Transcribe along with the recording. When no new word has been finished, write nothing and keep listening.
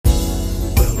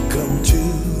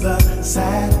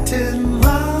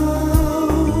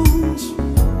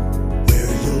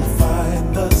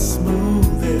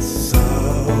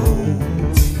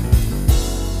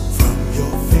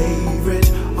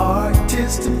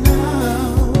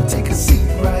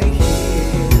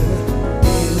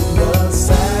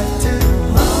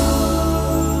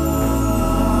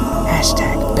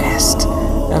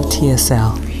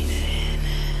TSL.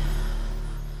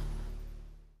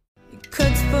 It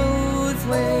cuts both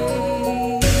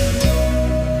ways.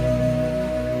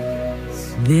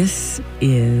 This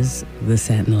is the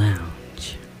Satin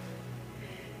Lounge.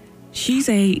 She's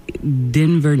a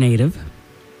Denver native,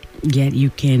 yet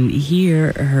you can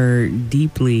hear her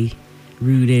deeply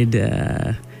rooted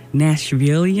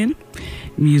Nashvilleian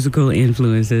musical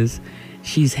influences.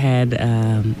 She's had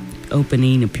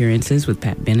opening appearances with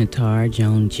Pat Benatar,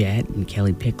 Joan Jett, and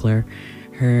Kelly Pickler.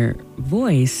 Her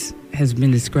voice has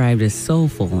been described as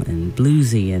soulful and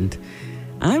bluesy, and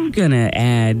I'm gonna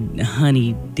add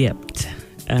honey-dipped.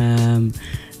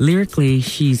 Lyrically,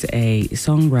 she's a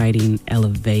songwriting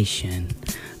elevation,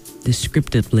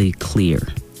 descriptively clear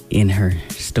in her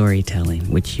storytelling,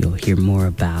 which you'll hear more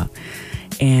about.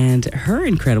 And her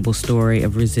incredible story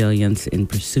of resilience in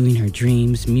pursuing her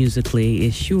dreams musically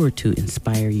is sure to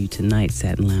inspire you tonight,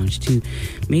 Satin Lounge, to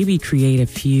maybe create a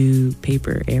few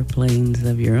paper airplanes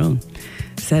of your own.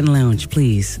 Satin Lounge,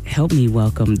 please help me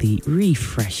welcome the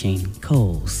refreshing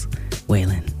Coles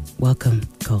Whalen. Welcome,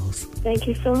 Coles. Thank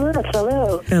you so much.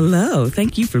 Hello. Hello.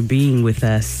 Thank you for being with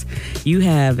us. You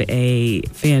have a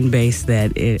fan base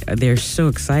that they're so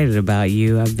excited about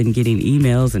you. I've been getting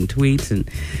emails and tweets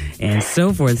and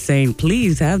so forth saying,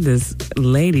 please have this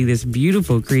lady, this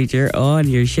beautiful creature on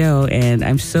your show. And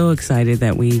I'm so excited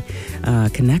that we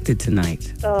connected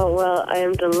tonight. Oh, well, I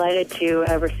am delighted to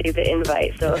have received the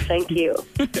invite, so thank you.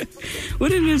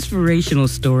 What an inspirational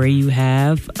story you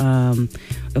have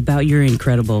about your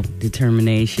incredible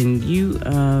determination.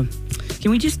 Can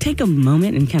we just take a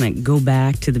moment and kind of go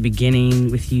back to the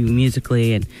beginning with you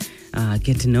musically and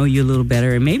get to know you a little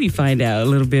better and maybe find out a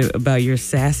little bit about your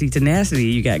sassy tenacity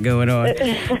you got going on?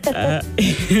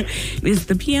 Is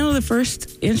the piano the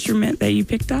first instrument that you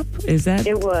picked up? Is that?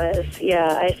 It was,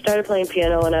 yeah. I started playing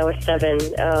piano when I was 7.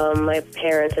 My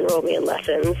parents enrolled me in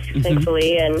lessons,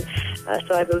 thankfully, and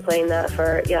so I've been playing that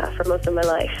for most of my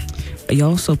life. You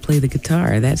also play the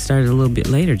guitar. That started a little bit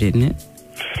later, didn't it?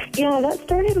 Yeah, that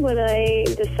started when I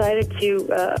decided to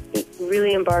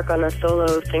really embark on a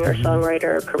solo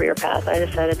singer-songwriter career path. I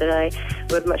decided that I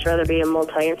would much rather be a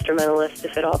multi-instrumentalist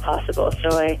if at all possible.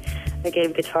 So I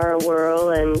gave guitar a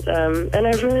whirl, and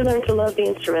I've really learned to love the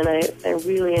instrument. I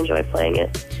really enjoy playing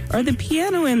it. Are the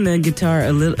piano and the guitar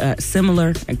a little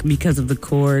similar because of the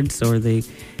chords, or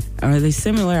are they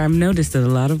similar? I've noticed that a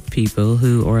lot of people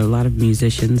or a lot of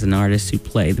musicians and artists who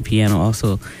play the piano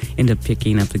also end up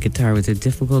picking up the guitar. Was it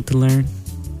difficult to learn?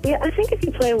 Yeah, I think if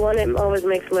you play one, it always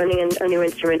makes learning a new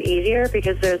instrument easier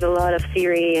because there's a lot of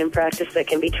theory and practice that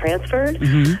can be transferred.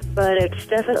 But it's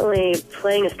definitely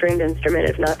playing a stringed instrument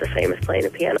is not the same as playing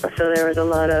a piano. So there was a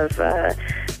lot of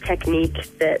technique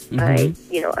that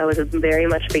I was a very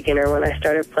much beginner when I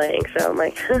started playing. So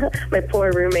my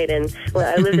poor roommate I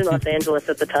lived in Los Angeles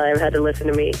at the time, had to listen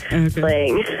to me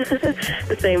playing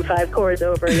the same 5 chords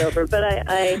over and over. But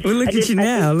well, look at you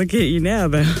now. Look at you now,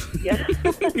 though. Yeah.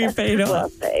 You paid off. Well,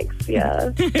 thanks.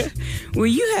 Yeah. Well,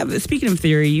 speaking of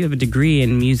theory, you have a degree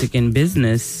in music and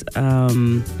business.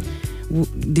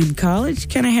 Did college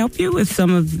kind of help you with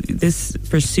some of this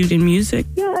pursuit in music?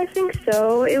 Yeah, I think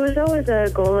so. It was always a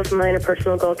goal of mine, a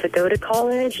personal goal, to go to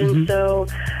college. And so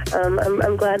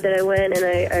I'm glad that I went, and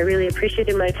I really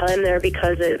appreciated my time there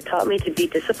because it taught me to be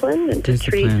disciplined and to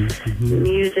treat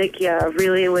music,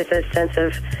 really with a sense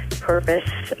of purpose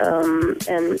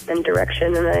and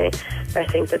direction. And I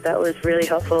think that was really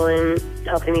helpful in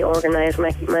helping me organize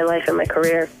my life and my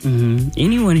career.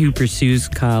 Anyone who pursues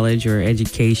college or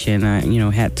education,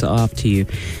 hats off to you,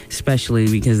 especially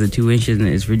because the tuition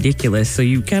is ridiculous. So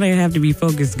you kind of have to be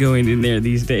focused going in there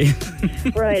these days.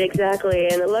 Right, exactly.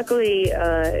 And luckily,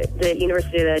 the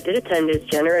university that I did attend is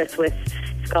generous with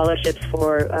scholarships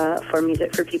for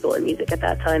music, for people in music. At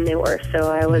that time they were.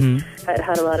 So I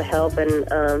had a lot of help, and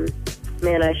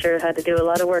man, I sure had to do a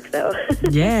lot of work, though.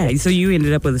 Yeah, so you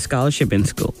ended up with a scholarship in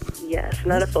school. Yes,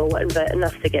 not a full one, but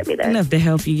enough to get me there. Enough to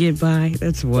help you get by.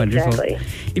 That's wonderful. Exactly.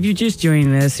 If you're just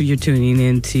joining us, if you're tuning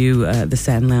into the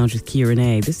Satin Lounge with Kia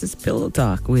Renee, this is Pillow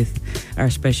Talk with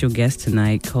our special guest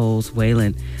tonight, Coles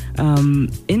Whalen. In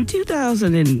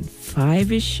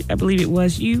 2005-ish, I believe it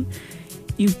was, you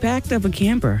packed up a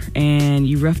camper and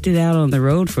you roughed it out on the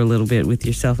road for a little bit with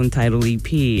your self-entitled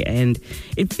EP. And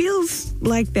it feels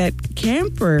like that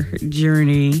camper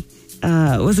journey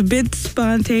was a bit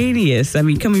spontaneous. I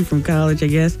mean, coming from college, I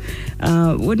guess.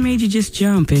 What made you just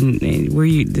jump? And were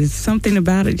you, there's something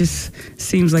about it just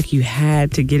seems like you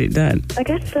had to get it done? I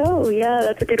guess so, yeah.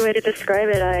 That's a good way to describe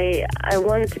it. I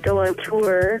wanted to go on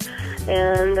tour,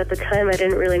 and at the time I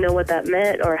didn't really know what that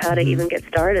meant or how to even get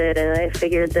started, and I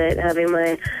figured that having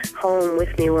my home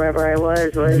with me wherever I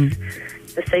was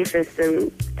the safest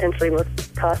and potentially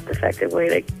most cost-effective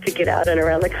way to get out and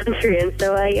around the country. And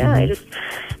so I just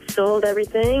sold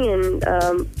everything and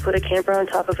put a camper on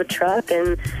top of a truck,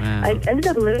 and I ended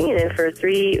up living in it for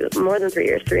more than 3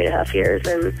 years, 3.5 years,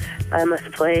 and I must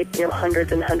have played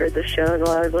hundreds and hundreds of shows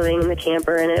while I was living in the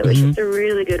camper, and it was just a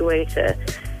really good way to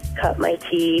cut my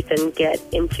teeth and get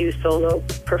into solo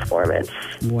performance.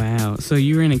 Wow. So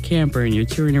you're in a camper and you're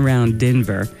touring around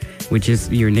Denver, which is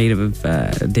your native of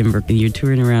Denver, and you're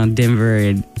touring around Denver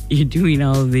and you're doing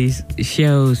all of these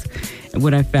shows.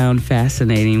 What I found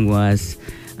fascinating was,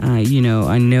 I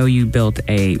know you built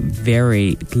a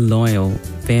very loyal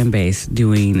fan base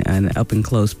doing an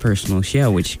up-and-close personal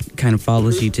show, which kind of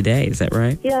follows you today. Is that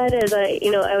right? Yeah, it is.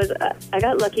 I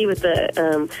got lucky with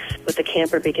the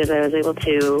camper because I was able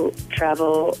to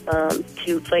travel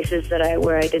to places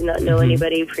where I did not know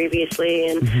anybody previously,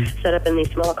 and set up in these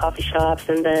small coffee shops,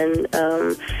 and then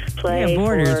play.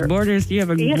 Yeah, Borders. You have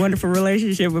a wonderful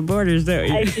relationship with Borders, don't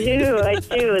you? I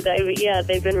do.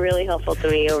 They've been really helpful to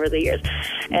me over the years.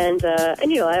 And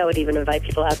I would even invite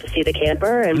people out to see the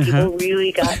camper, and people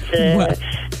really got to,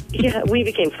 we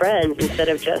became friends instead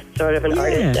of just sort of an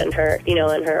artist and her,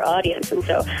 and her audience. And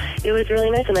so it was really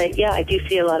nice. And I do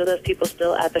see a lot of those people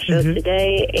still at the shows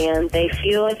today, and they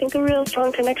feel, I think, a real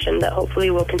strong connection that hopefully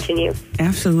will continue.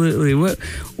 Absolutely. What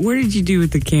did you do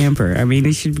with the camper? I mean,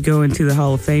 it should go into the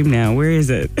Hall of Fame now. Where is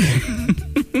it?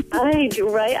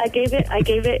 I gave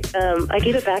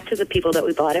it back to the people that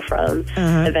we bought it from.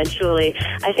 Eventually,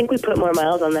 I think we put more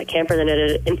miles on that camper than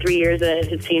it had in 3 years than it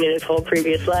had seen in its whole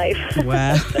previous life.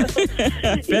 Wow.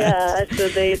 Yeah, so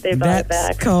they bought it back.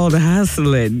 That's called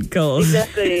hustling, Cole.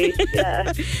 Exactly.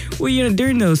 Yeah. Well,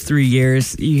 during those 3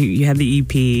 years, you had the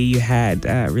EP, you had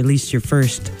released your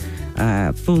first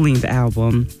full-length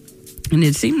album. And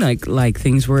it seemed like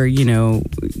things were,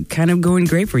 kind of going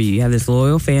great for you. You have this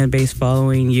loyal fan base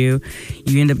following you.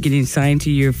 You end up getting signed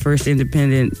to your first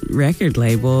independent record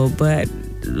label. But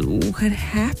what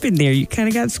happened there? You kind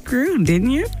of got screwed,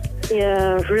 didn't you?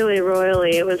 Yeah, really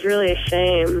royally. It was really a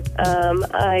shame.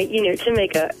 To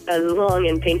make a long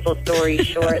and painful story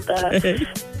short,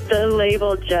 the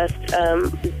label just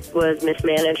was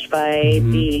mismanaged by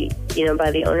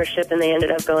the ownership, and they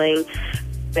ended up going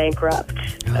bankrupt.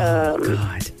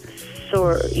 God.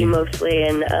 Mostly,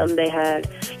 and they had,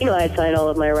 I had signed all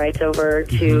of my rights over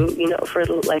to, for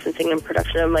the licensing and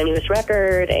production of my newest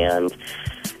record, and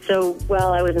so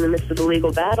while I was in the midst of the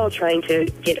legal battle trying to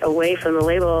get away from the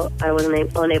label, I was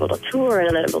unable to tour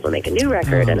and unable to make a new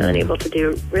record and unable to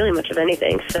do really much of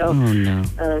anything. So,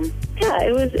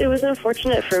 it was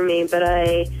unfortunate for me, but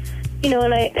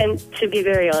and to be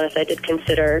very honest, I did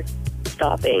consider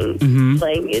stopping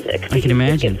playing music. I can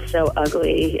imagine. It's so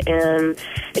ugly, and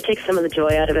it takes some of the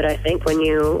joy out of it, I think, when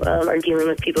you are dealing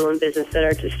with people in business that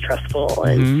are distrustful.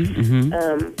 And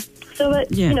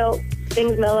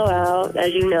things mellow out,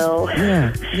 as you know.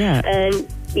 Yeah. And,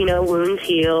 wounds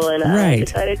heal, and I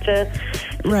decided to...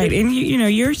 Right, and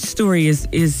your story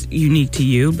is unique to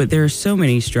you, but there are so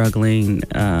many struggling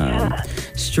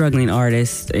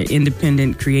artists,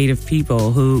 independent, creative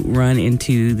people who run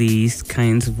into these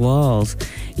kinds of walls.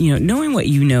 Knowing what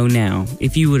you know now,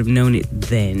 if you would have known it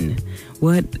then,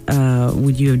 what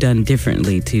would you have done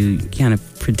differently to kind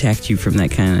of protect you from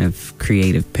that kind of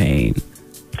creative pain?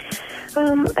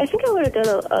 I think I would have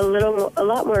done a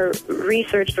lot more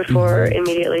research before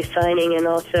immediately signing, and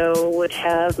also would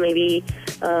have maybe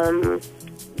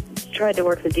tried to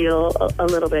work the deal a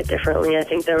little bit differently. I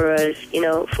think there was,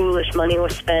 foolish money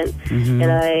was spent,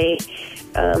 and I...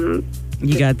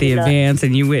 you got the advance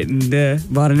and you went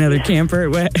and bought another camper?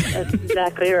 That's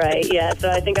exactly right, yeah.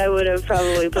 So I think I would have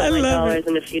probably put my dollars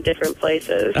in a few different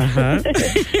places.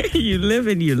 You live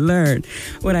and you learn.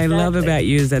 What I love about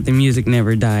you is that the music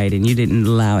never died and you didn't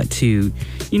allow it to,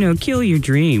 kill your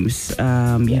dreams.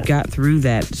 You got through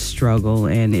that struggle,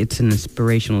 and it's an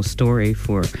inspirational story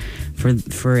for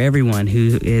everyone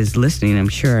who is listening, I'm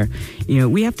sure.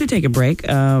 We have to take a break,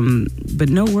 but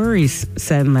no worries,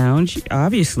 Satin Lounge.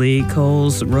 Obviously,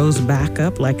 Cole's rose back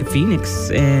up like a phoenix,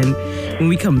 and when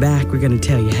we come back, we're going to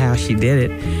tell you how she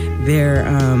did it. There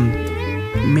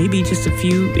may be just a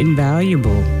few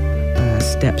invaluable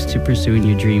steps to pursuing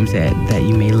your dreams that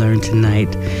you may learn tonight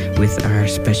with our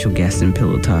special guest in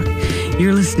Pillow Talk.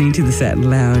 You're listening to the Satin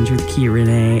Lounge with Kia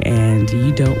Renee, and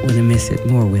you don't want to miss it.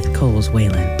 More with Cole's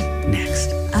Whalen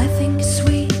next. I think it's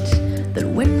sweet that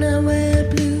when I wear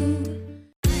blue.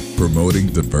 Promoting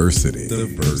diversity.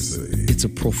 It's a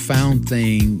profound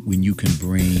thing when you can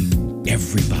bring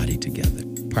everybody together,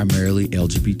 primarily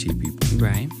LGBT people.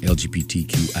 Right.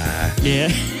 LGBTQI. Yeah.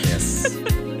 Yes.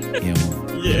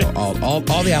 You know, all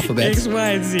the alphabets. X, Y,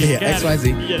 and Z. Yeah, X, Y,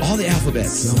 Z. Yeah. All the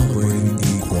alphabets. Celebrating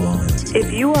equality.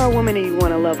 If you are a woman and you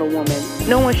want to love a woman,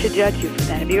 no one should judge you for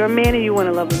that. If you're a man and you want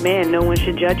to love a man, no one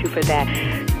should judge you for that.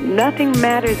 Nothing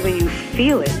matters when you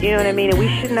feel it, you know what I mean? And we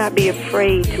should not be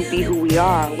afraid to be who we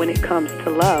are when it comes to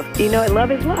love. You know,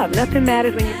 love is love. Nothing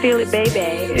matters when you feel it,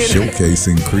 baby.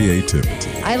 Showcasing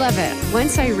creativity. I love it.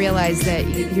 Once I realized that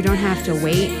you don't have to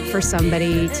wait for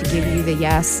somebody to give you the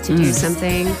yes to do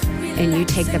something, and you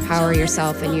take the power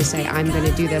yourself and you say, I'm going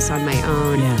to do this on my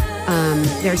own. Yeah.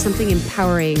 There's something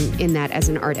empowering in that as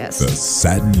an artist. The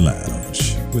Satin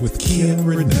Lounge with Kia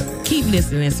Renee. Keep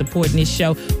listening and supporting this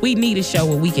show. We need a show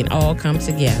where we can all come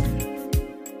together.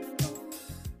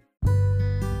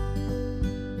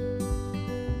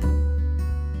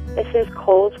 This is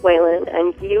Cole's Whalen,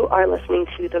 and you are listening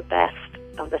to the best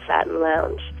of the Satin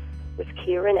Lounge with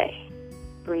Kia Renee.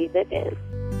 Breathe it in.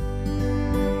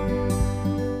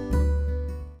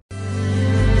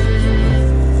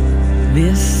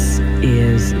 This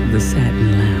is the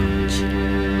Satin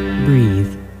Lounge.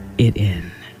 Breathe it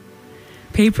in.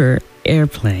 Paper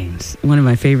Airplanes, one of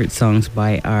my favorite songs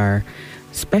by our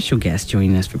special guest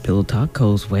joining us for Pillow Talk,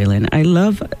 Cole's Whalen. I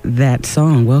love that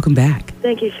song. Welcome back.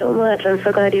 Thank you so much. I'm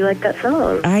so glad you like that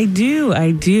song. I do.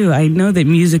 I know that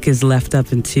music is left up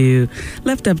to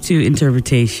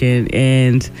interpretation,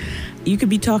 and you could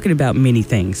be talking about many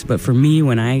things, but for me,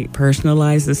 when I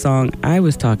personalized the song, I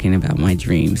was talking about my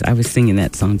dreams. I was singing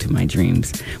that song to my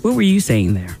dreams. What were you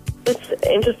saying there? It's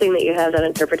interesting that you have that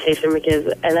interpretation because,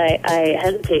 and I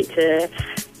hesitate to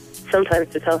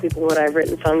sometimes to tell people what I've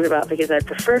written songs about because I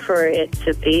prefer for it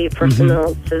to be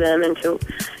personal to them and to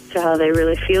how they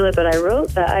really feel it. But I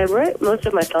wrote most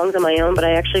of my songs on my own, but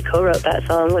I actually co-wrote that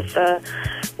song with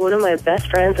one of my best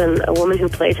friends and a woman who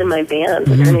plays in my band.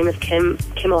 And her name is Kim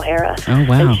O'Hara. Oh,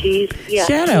 wow. And she's,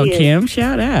 shout out, Kim.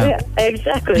 Shout out. Yeah,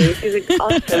 exactly. She's an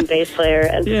awesome bass player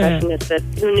and percussionist that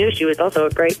who knew she was also a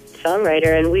great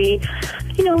songwriter. And we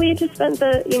had just spent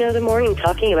the morning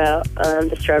talking about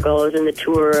the struggles and the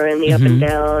tour and the up and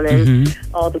down and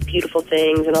all the beautiful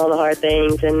things and all the hard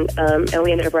things. And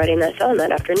we ended up writing that song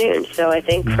that afternoon. So I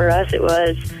think for us it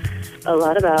was a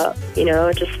lot about,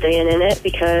 just staying in it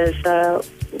because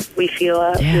we feel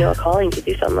a calling to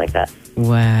do something like that.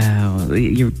 Wow.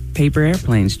 Your Paper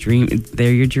Airplanes,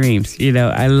 they're your dreams.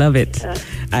 I love it.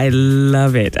 I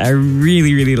love it. I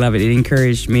really, really love it. It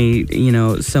encouraged me,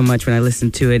 so much when I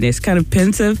listened to it. It's kind of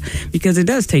pensive because it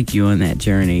does take you on that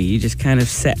journey. You just kind of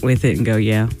sit with it and go,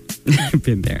 yeah, I've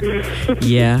been there.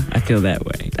 Yeah, I feel that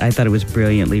way. I thought it was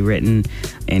brilliantly written.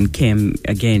 And Kim,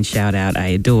 again, shout out. I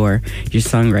adore your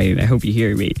songwriting. I hope you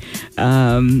hear me.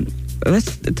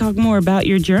 Let's talk more about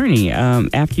your journey.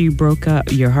 After you broke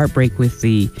up, your heartbreak with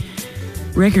the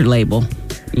record label,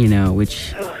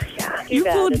 which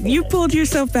you pulled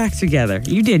yourself back together.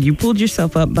 You did. You pulled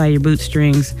yourself up by your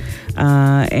bootstrings,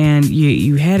 and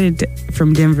you headed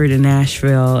from Denver to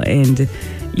Nashville. And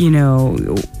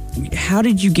how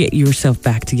did you get yourself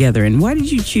back together? And why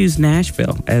did you choose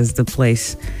Nashville as the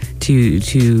place to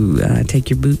take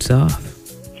your boots off?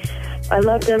 I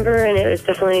love Denver, and it was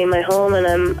definitely my home, and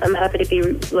I'm happy to be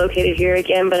located here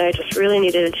again, but I just really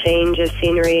needed a change of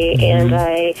scenery, and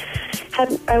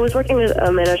I was working with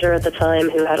a manager at the time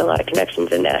who had a lot of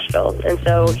connections in Nashville, and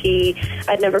so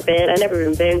I'd never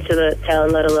even been to the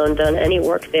town, let alone done any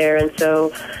work there, and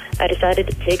so I decided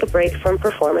to take a break from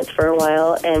performance for a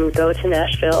while and go to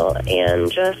Nashville and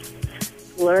just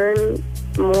learn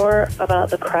more about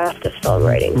the craft of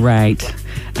songwriting. Right.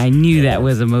 I knew that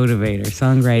was a motivator.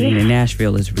 Songwriting in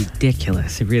Nashville is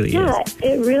ridiculous. It really is. Yeah,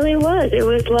 it really was. It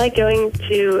was like going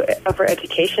to upper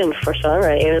education for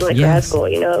songwriting. It was like grad school.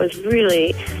 It was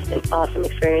really an awesome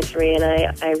experience for me, and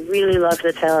I really loved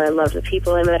the town. I loved the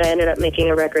people I met. I ended up making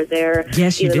a record there.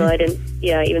 Yes, you did.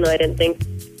 Even though I didn't think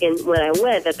when I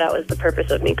went that was the purpose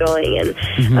of me going,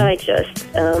 and I just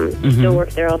still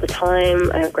work there all the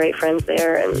time. I have great friends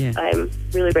there, and I'm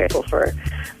really grateful for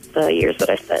the years that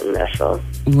I spent in Nashville.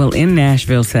 Well, in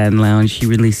Nashville Satin Lounge, she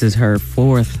releases her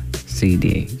 4th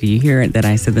CD. Do you hear it that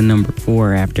I said the number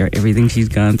 4 after everything she's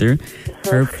gone through?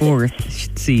 Her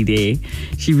 4th CD.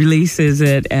 She releases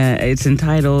it. It's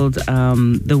entitled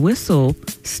The Whistle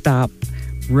Stop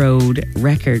Road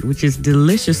record, which is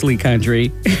deliciously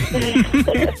country.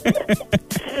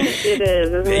 It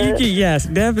is, isn't You it? can, yes,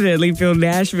 definitely feel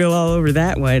Nashville all over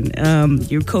that one.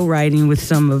 You're co-writing with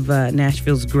some of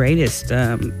Nashville's greatest.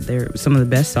 They're some of the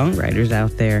best songwriters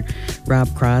out there.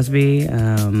 Rob Crosby,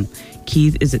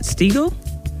 Keith, is it Stegall?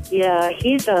 Yeah,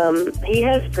 he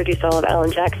has produced all of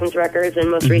Alan Jackson's records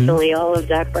and most recently all of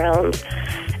Zach Brown's.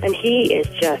 And he is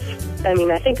just, I mean,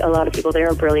 I think a lot of people there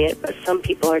are brilliant, but some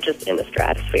people are just in the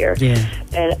stratosphere. Yeah.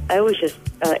 And I was just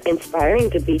inspiring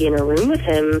to be in a room with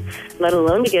him, let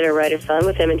alone to get to write a song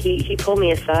with him. And he pulled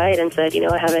me aside and said, you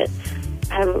know, I haven't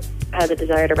had the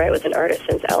desire to write with an artist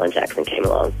since Alan Jackson came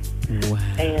along. Wow.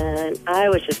 And I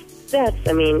was just, that's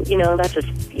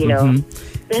just, you know,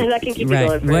 that can keep you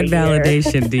going for What a year.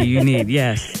 validation do you need?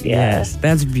 Yes, Yeah. yes.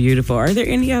 That's beautiful. Are there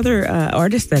any other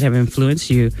artists that have influenced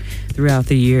you throughout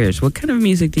the years? What kind of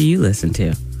music do you listen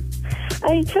to?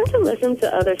 I tend to listen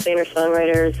to other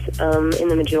singer-songwriters in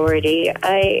the majority.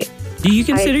 Do you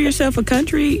consider yourself a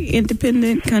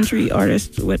independent country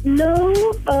artist? What? No,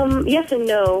 yes and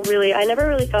no, really. I never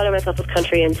really thought of myself as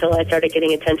country until I started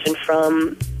getting attention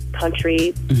from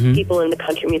country people in the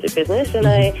country music business, and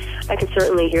I can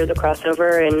certainly hear the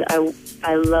crossover, and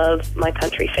I love my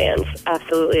country fans.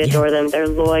 Absolutely adore them. They're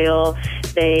loyal.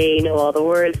 They know all the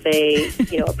words. They,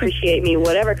 appreciate me,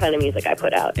 whatever kind of music I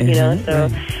put out, so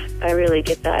I really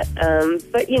get that.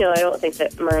 But, I don't think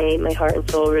that my heart and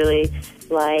soul really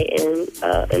lie in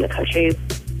the country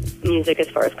music as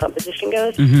far as composition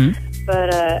goes.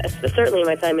 But certainly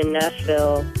my time in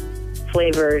Nashville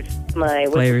flavored my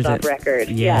whistle stop record.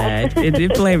 Yeah,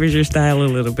 it flavors your style a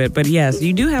little bit. But yes,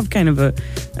 you do have kind of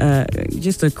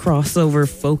just a crossover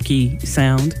folky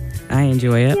sound. I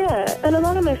enjoy it. Yeah, and a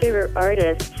lot of my favorite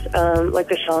artists, like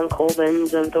the Sean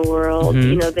Colvins of the world,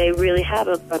 they really have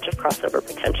a bunch of crossover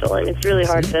potential, and it's really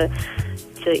hard to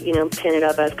pin it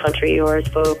up as country or as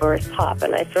folk or as pop.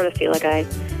 And I sort of feel like I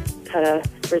kind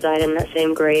of reside in that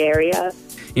same gray area.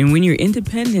 And when you're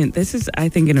independent, this is, I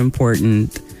think, an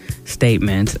important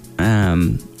statement.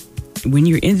 When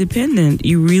you're independent,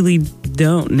 you really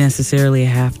don't necessarily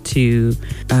have to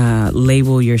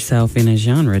label yourself in a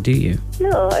genre, do you?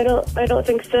 No, I don't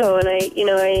think so. And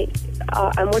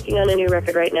I'm working on a new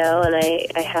record right now, and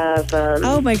I have.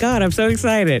 Oh my God, I'm so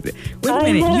excited! Wait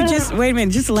a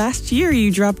minute, Just last year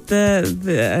you dropped the.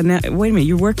 Wait a minute,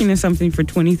 you're working on something for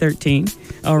 2013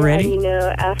 already?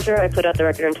 Yeah, after I put out the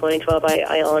record in 2012,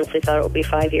 I honestly thought it would be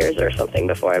 5 years or something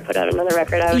before I put out another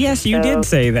record. Yes, you did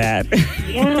say that.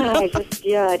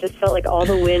 Yeah, I just felt like all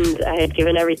the wind, I had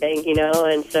given everything,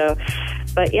 and so,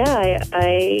 but yeah,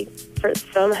 I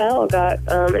somehow got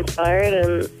inspired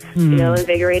and,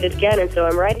 invigorated again, and so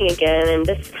I'm writing again, and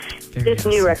this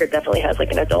new record definitely has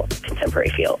like an adult contemporary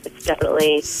feel. It's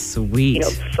definitely sweet,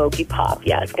 folky pop.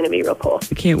 Yeah, it's going to be real cool.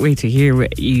 I can't wait to hear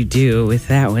what you do with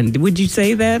that one. Would you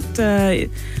say that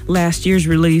last year's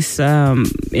release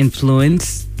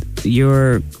influenced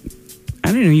your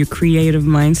creative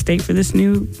mind state for this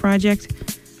new project?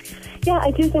 Yeah,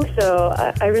 I do think so.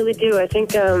 I really do. I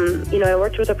think, I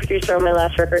worked with a producer on my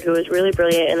last record who was really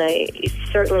brilliant, and I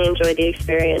certainly enjoyed the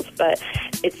experience, but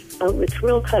it's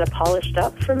real kind of polished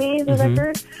up for me, the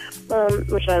record,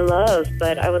 which I love,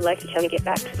 but I would like to kind of get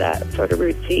back to that sort of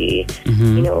rootsy,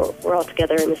 we're all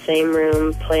together in the same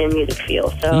room playing music feel.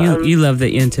 So you love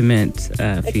the intimate feel.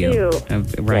 I do.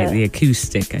 The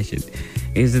acoustic,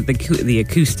 Is it the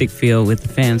acoustic feel with the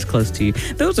fans close to you?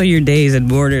 Those are your days and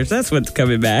borders. That's what's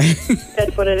coming back.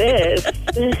 That's what it is.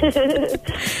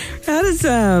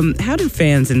 How do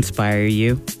fans inspire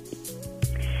you?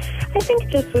 I think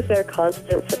just with their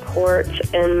constant support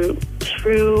and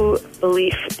true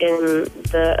belief in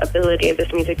the ability of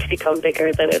this music to become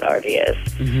bigger than it already is.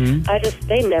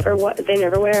 They never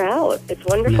wear out. It's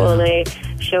wonderful, and they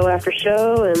show after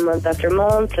show and month after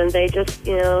month, and they just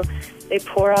they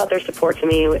pour out their support to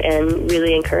me and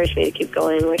really encourage me to keep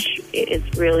going, which is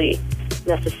really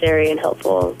necessary and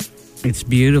helpful. It's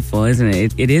beautiful, isn't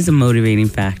it? It is a motivating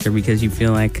factor because you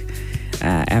feel like,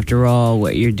 after all,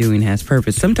 what you're doing has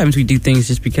purpose. Sometimes we do things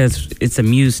just because it's a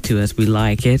muse to us. We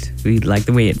like it. We like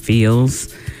the way it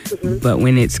feels. But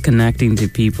when it's connecting to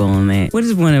people, what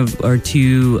is one or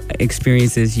two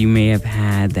experiences you may have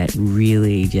had that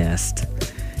really just,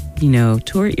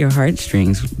 tore at your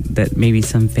heartstrings that maybe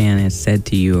some fan has said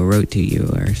to you or wrote to you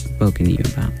or spoken to you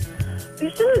about?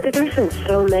 There's been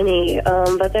so many,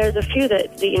 but there's a few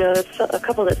that, a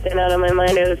couple that stand out in my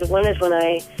mind. One is when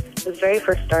I was very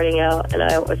first starting out, and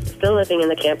I was still living in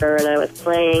the camper, and I was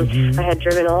playing. I had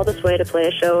driven all this way to play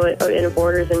a show in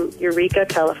Borders in Eureka,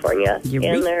 California.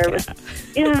 And there's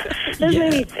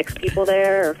maybe 6 people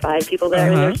there or 5 people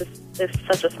there. And it's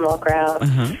such a small crowd.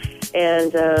 Uh-huh.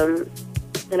 And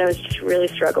I was just really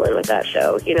struggling with that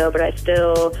show, but I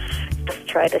still just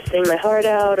tried to sing my heart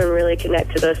out and really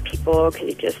connect to those people because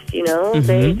you just, you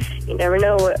never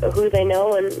know who they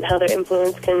know and how their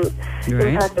influence can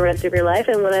impact the rest of your life.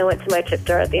 And when I went to my tip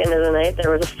jar at the end of the night, there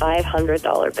was a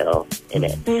 $500 bill in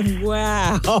it.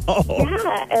 Wow.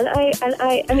 Yeah, and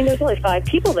I mean, there's only 5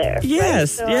 people there.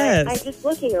 Yes, right? So yes. I just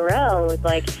looking around with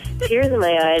like tears in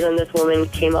my eyes, and this woman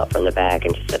came up from the back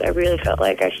and just said, I really felt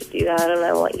like I should do that, and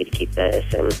I want you to keep this,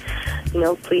 and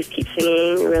please keep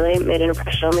singing. You really made an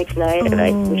impression on me tonight, and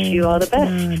I wish you all the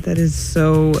best. God, that is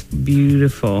so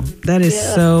beautiful. That is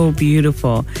so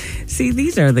beautiful. See,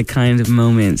 these are the kinds of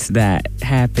moments that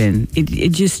happen.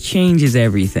 It just changes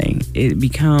everything. It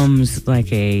becomes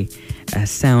like a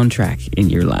soundtrack in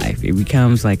your life. It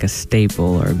becomes like a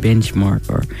staple or a benchmark,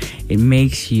 or it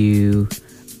makes you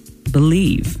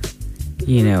believe.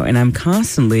 And I'm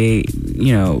constantly,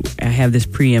 I have this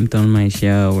preempt on my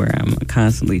show where I'm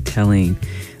constantly telling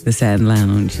the Satin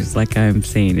Lounge, it's like I'm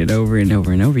saying it over and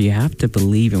over and over, you have to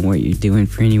believe in what you're doing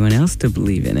for anyone else to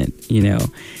believe in it,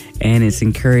 and it's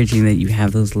encouraging that you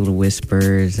have those little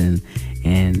whispers and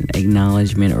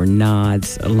acknowledgement or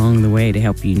nods along the way to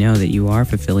help you know that you are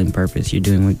fulfilling purpose. You're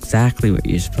doing exactly what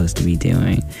you're supposed to be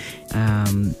doing.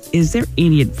 Is there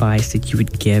any advice that you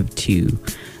would give to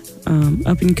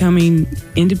up-and-coming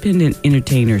independent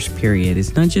entertainers, period?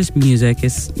 It's not just music.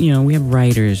 It's, we have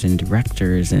writers and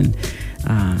directors and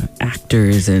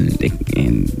actors and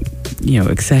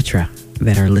etc.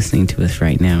 that are listening to us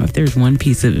right now. If there's one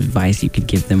piece of advice you could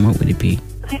give them, what would it be?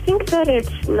 I think that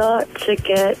it's not to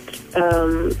get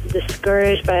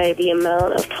discouraged by the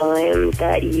amount of time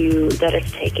that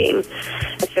it's taking.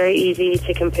 It's very easy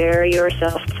to compare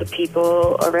yourself to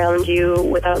people around you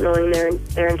without knowing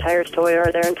their entire story or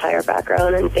their entire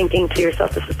background, and thinking to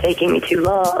yourself, this is taking me too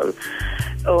long,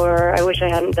 or I wish I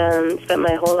hadn't spent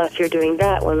my whole last year doing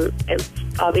that when it's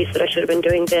obvious that I should have been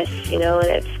doing this, and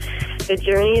the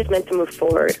journey is meant to move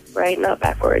forward, right? Not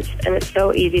backwards. And it's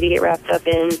so easy to get wrapped up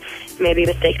in maybe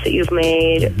mistakes that you've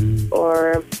made,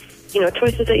 or,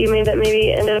 choices that you made that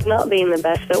maybe ended up not being the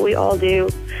best, that we all do.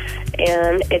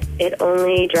 And it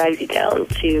only drives you down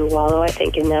to wallow, I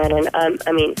think, in that.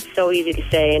 And so easy to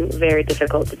say and very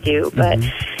difficult to do. But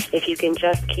if you can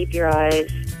just keep your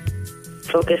eyes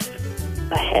focused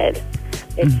ahead,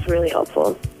 it's really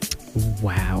helpful.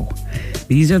 Wow.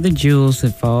 These are the jewels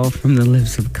that fall from the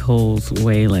lips of Cole's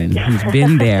Whalen, who's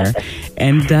been there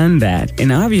and done that,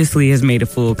 and obviously has made a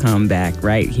full comeback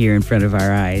right here in front of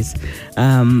our eyes.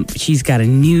 She's got a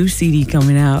new CD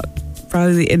coming out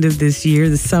probably the end of this year,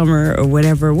 the summer or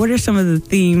whatever. What are some of the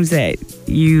themes that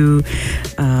you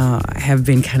have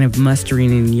been kind of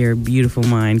mustering in your beautiful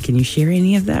mind? Can you share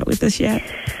any of that with us yet?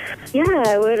 Yeah,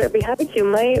 I would be happy to.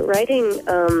 My writing,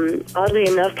 oddly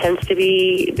enough, tends to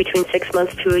be between 6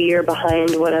 months to a year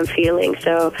behind what I'm feeling.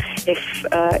 So if,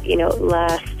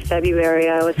 last February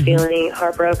I was feeling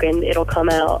heartbroken, it'll come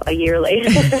out a year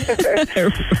later.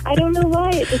 I don't know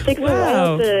why. It just takes a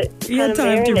while to kind of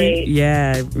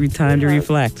marinate. Time to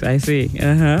reflect. I see.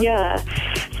 Yeah.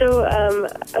 So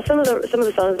some of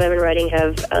the songs that I've been writing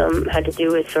have had to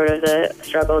do with sort of the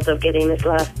struggles of getting this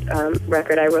last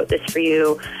record, I Wrote This For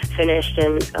You, finished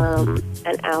and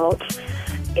out.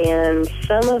 And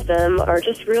some of them are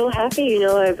just real happy.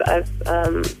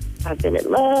 I've been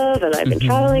in love, and I've been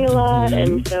traveling a lot,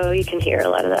 and so you can hear a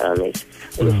lot of that on this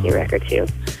new record too.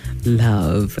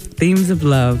 Love, themes of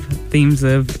the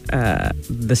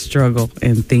struggle,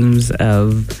 and themes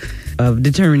of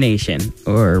determination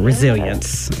or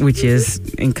resilience, which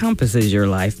encompasses your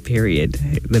life, period,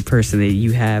 the person that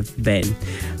you have been.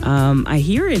 I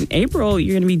hear in April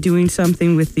you're going to be doing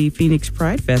something with the Phoenix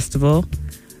Pride Festival.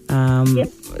 Yep.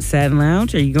 Satin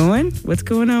Lounge, are you going? What's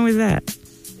going on with that?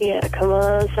 Yeah, come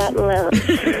on, Satin Lounge.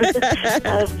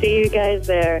 I'll see you guys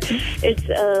there.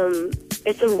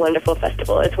 It's a wonderful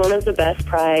festival. It's one of the best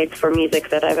prides for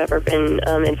music that I've ever been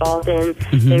involved in.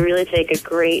 They really take a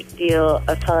great deal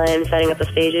of time setting up the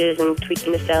stages and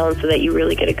tweaking the sound so that you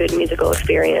really get a good musical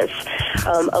experience,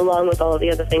 along with all of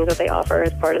the other things that they offer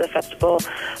as part of the festival.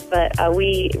 But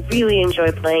we really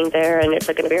enjoy playing there, and it's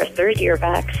going to be our 3rd year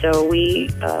back, so we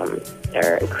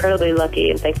are incredibly lucky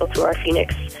and thankful to our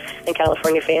Phoenix and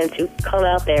California fans who come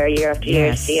out there year after year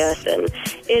to see us, and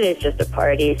it is just a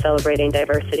party celebrating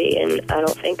diversity, and I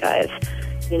don't think I've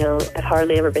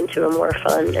hardly ever been to a more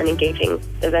fun and engaging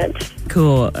event.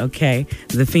 Cool. Okay.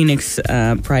 The Phoenix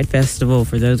Pride Festival,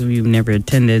 for those of you who've never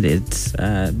attended, it's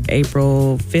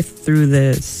April 5th through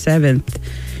the 7th.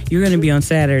 You're going to be on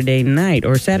Saturday night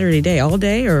or Saturday day, all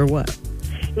day, or what?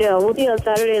 No, we'll be on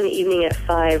Saturday in the evening at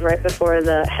 5, right before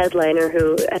the headliner,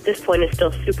 who at this point is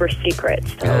still super secret.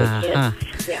 So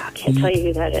can't tell you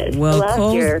who that is. Well,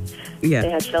 last year, they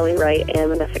had Shelley Wright and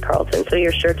Vanessa Carlton, so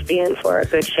you're sure to be in for a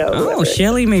good show. Oh,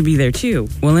 Shelley may be there too.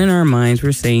 Well, in our minds,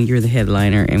 we're saying you're the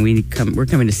headliner, and we're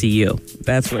coming to see you.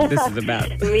 That's what this is about.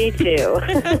 Me too.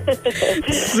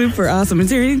 Super awesome. Is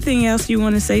there anything else you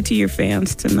want to say to your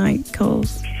fans tonight,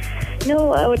 Coles?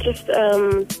 No, I would just,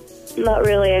 not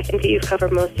really. I think that you've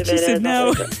covered most of it. She said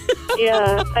no.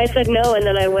 Yeah, I said no, and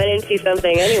then I went into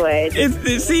something anyway.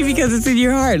 See, because it's in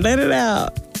your heart. Let it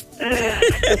out.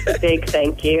 Just a big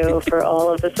thank you for all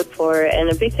of the support,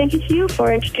 and a big thank you to you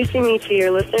for introducing me to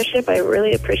your listenership. I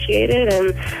really appreciate it,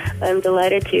 and I'm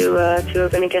delighted to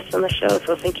have been a guest on the show,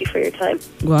 so thank you for your time.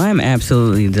 Well, I'm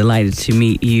absolutely delighted to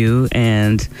meet you,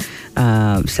 and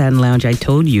Satin Lounge, I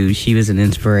told you she was an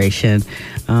inspiration.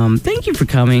 Thank you for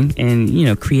coming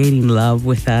and, creating love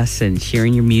with us and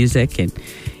sharing your music and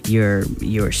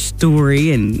your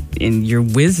story and your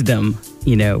wisdom,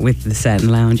 with the Satin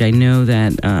Lounge. I know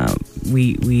that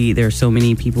there are so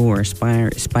many people who are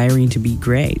aspiring to be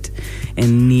great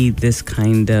and need this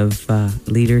kind of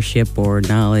leadership or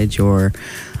knowledge or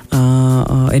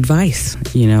advice,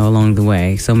 along the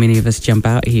way. So many of us jump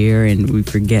out here and we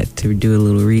forget to do a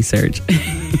little research.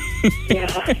 Yeah,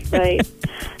 right.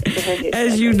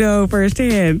 As you know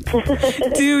firsthand,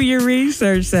 do your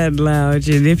research, Satin Lounge.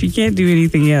 And if you can't do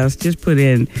anything else, just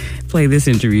play this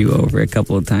interview over a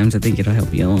couple of times. I think it'll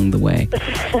help you along the way.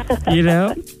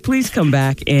 Please come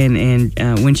back and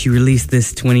once you release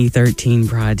this 2013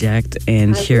 project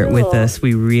and share it with us.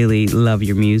 We really love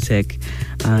your music.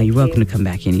 You're welcome to come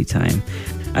back anytime.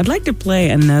 I'd like to play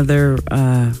another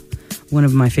one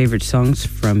of my favorite songs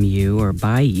from you or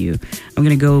by you. I'm going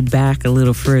to go back a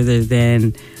little further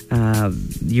than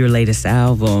your latest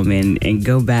album and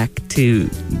go back to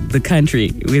the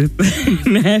country with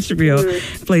Nashville.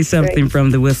 Play something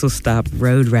from the Whistle Stop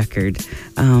Road record.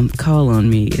 Call on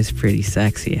Me is pretty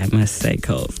sexy, I must say,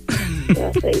 Cole.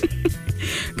 Yeah, thanks.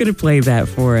 I'm going to play that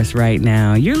for us right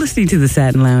now. You're listening to The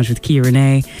Satin Lounge with Kia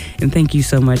Renee, and thank you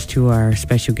so much to our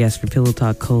special guest for Pillow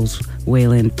Talk, Coles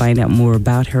Whalen. Find out more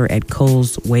about her at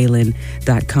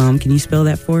coleswhalen.com. Can you spell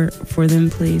that for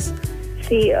them, please?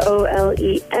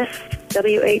 COLESWHALEN,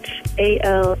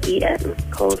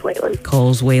 Coles Whalen.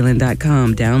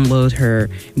 coleswhalen.com. Download her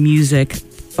music.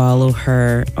 Follow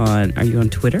her are you on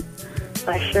Twitter?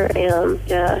 I sure am,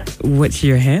 yeah. What's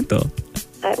your handle?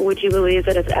 Would you believe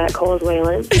that it's at Coles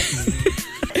Whalen?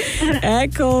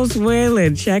 At Coles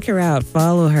Whalen. Check her out.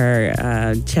 Follow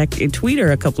her. Tweet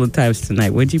her a couple of times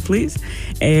tonight, would you please?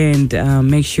 And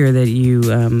make sure that you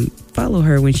follow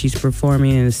her when she's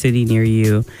performing in a city near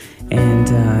you,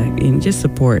 and just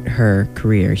support her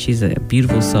career. She's a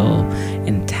beautiful soul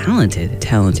and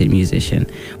talented musician.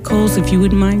 Coles, if you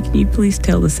wouldn't mind, can you please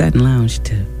tell the Satin Lounge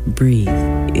to breathe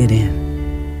it in?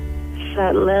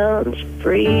 Satin Lounge,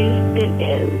 breathe it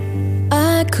in.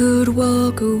 I could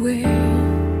walk away,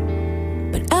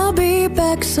 but I'll be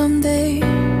back someday.